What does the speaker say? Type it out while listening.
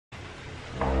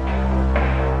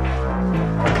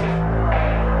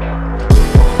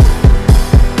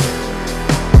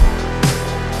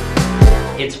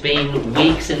It's been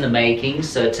weeks in the making,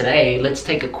 so today let's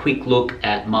take a quick look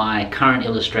at my current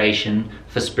illustration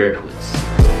for Spirithoods.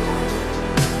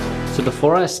 So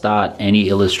before I start any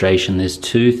illustration, there's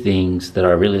two things that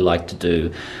I really like to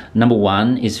do. Number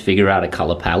one is figure out a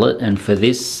color palette, and for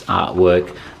this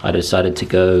artwork I decided to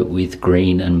go with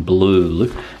green and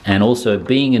blue. And also,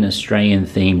 being an Australian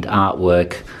themed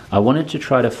artwork, I wanted to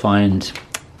try to find,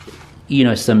 you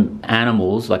know, some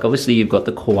animals. Like obviously you've got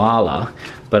the koala,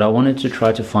 but I wanted to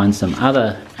try to find some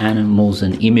other animals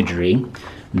and imagery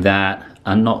that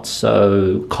are not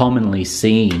so commonly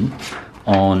seen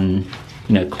on,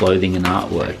 you know, clothing and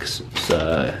artworks.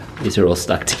 So these are all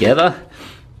stuck together.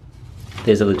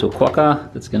 There's a little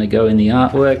quokka that's going to go in the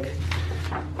artwork.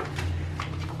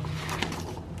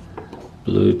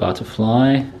 Blue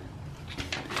butterfly.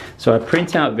 So I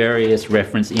print out various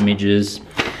reference images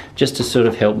just to sort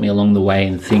of help me along the way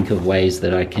and think of ways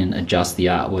that I can adjust the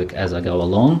artwork as I go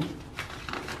along.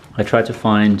 I try to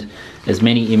find as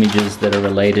many images that are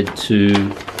related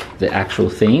to the actual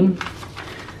theme.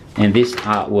 And this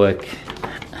artwork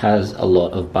has a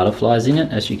lot of butterflies in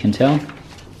it, as you can tell.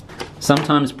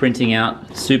 Sometimes printing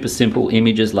out super simple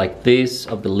images like this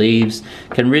of the leaves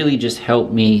can really just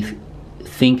help me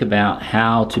think about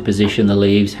how to position the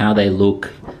leaves, how they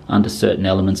look under certain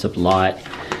elements of light,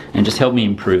 and just help me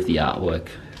improve the artwork.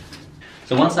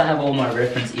 So once I have all my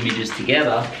reference images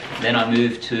together, then I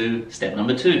move to step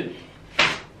number 2.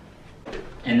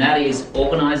 And that is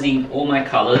organizing all my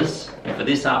colors, for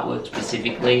this artwork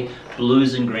specifically,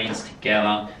 blues and greens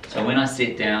together. So when I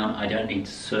sit down, I don't need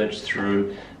to search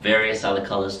through various other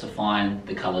colors to find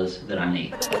the colors that I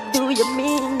need. Do you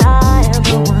mean I am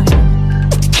the one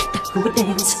who would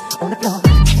dance on the floor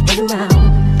and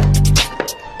around?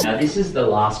 Now this is the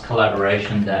last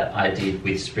collaboration that I did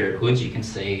with Spirithoods. You can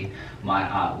see my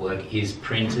artwork is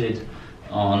printed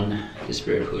on the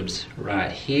Spirithoods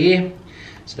right here.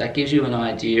 So that gives you an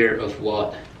idea of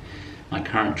what my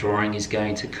current drawing is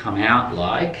going to come out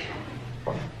like.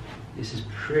 This is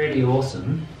pretty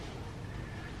awesome.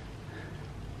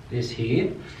 This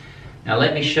here. Now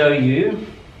let me show you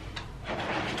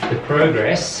the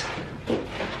progress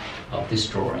of this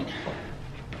drawing.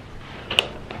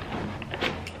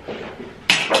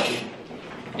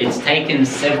 It's taken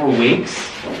several weeks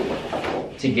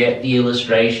to get the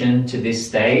illustration to this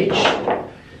stage,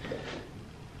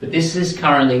 but this is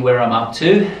currently where I'm up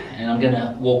to, and I'm going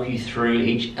to walk you through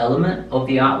each element of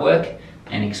the artwork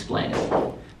and explain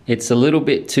it. It's a little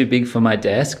bit too big for my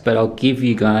desk, but I'll give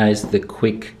you guys the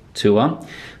quick tour.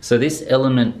 So this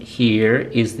element here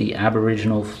is the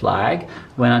Aboriginal flag.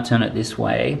 When I turn it this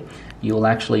way, you'll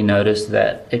actually notice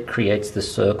that it creates the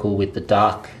circle with the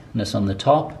darkness on the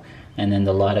top and then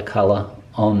the lighter color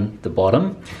on the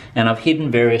bottom. And I've hidden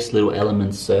various little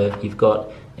elements. So you've got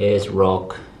Ayers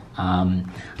Rock,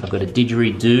 I've got a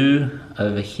didgeridoo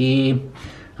over here,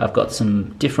 I've got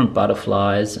some different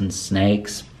butterflies and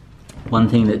snakes. One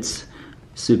thing that's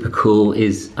super cool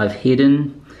is I've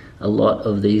hidden a lot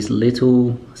of these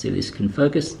little, see if this can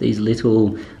focus, these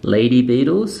little lady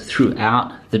beetles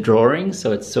throughout the drawing.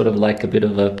 So it's sort of like a bit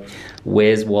of a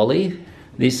Where's Wally?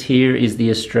 This here is the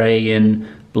Australian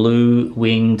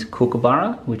blue-winged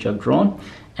kookaburra, which I've drawn.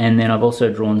 And then I've also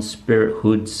drawn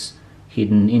Spirithoods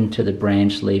hidden into the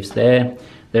branch leaves there.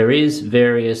 There is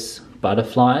various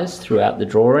butterflies throughout the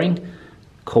drawing.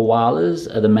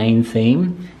 Koalas are the main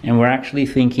theme, and we're actually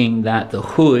thinking that the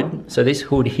hood, so this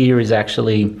hood here is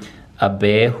actually a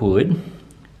bear hood.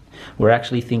 We're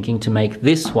actually thinking to make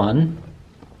this one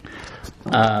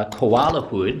a koala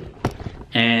hood,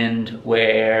 and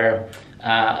where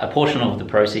a portion of the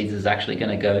proceeds is actually going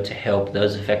to go to help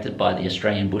those affected by the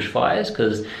Australian bushfires,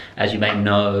 because as you may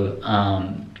know,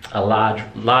 a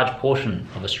large portion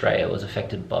of Australia was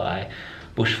affected by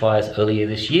bushfires earlier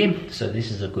this year. So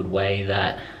this is a good way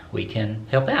that we can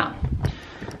help out.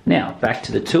 Now back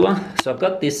to the tour. So I've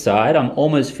got this side, I'm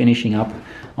almost finishing up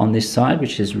on this side,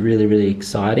 which is really, really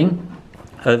exciting.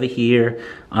 Over here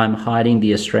I'm hiding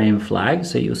the Australian flag,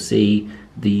 so you'll see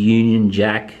the Union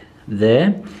Jack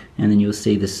there, and then you'll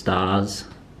see the stars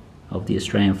of the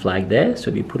Australian flag there.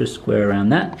 So if you put a square around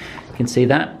that, you can see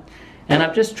that. And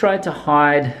I've just tried to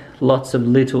hide lots of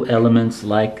little elements,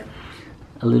 like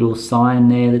a little sign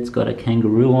there that's got a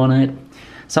kangaroo on it.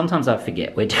 Sometimes I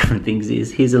forget where different things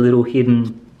is. Here's a little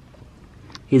hidden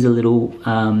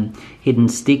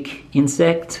stick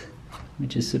insect,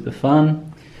 which is super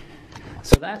fun.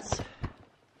 So that's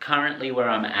currently where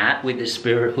I'm at with the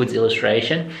Spirithoods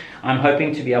illustration. I'm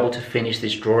hoping to be able to finish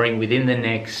this drawing within the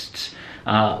next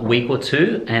week or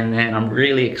two, and then I'm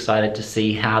really excited to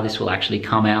see how this will actually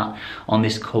come out on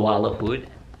this koala hood.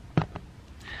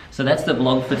 So that's the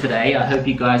vlog for today. I hope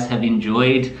you guys have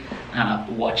enjoyed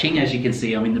watching. As you can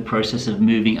see, I'm in the process of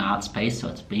moving art space, so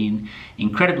it's been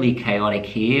incredibly chaotic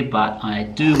here, but I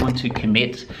do want to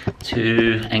commit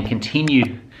to and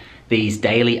continue these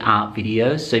daily art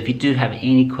videos. So if you do have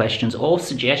any questions or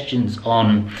suggestions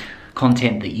on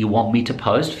content that you want me to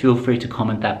post, feel free to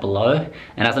comment that below.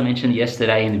 And as I mentioned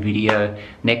yesterday in the video,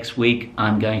 next week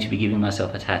I'm going to be giving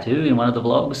myself a tattoo in one of the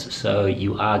vlogs, so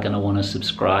you are going to want to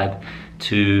subscribe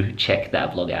to check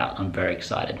that vlog out. I'm very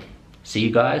excited. See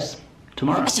you guys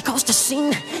tomorrow. As she goes to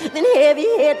sing, then heavy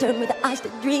hair turned with the eyes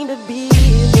that dreamed of being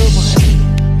the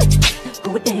one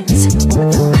who would dance on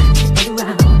the floor.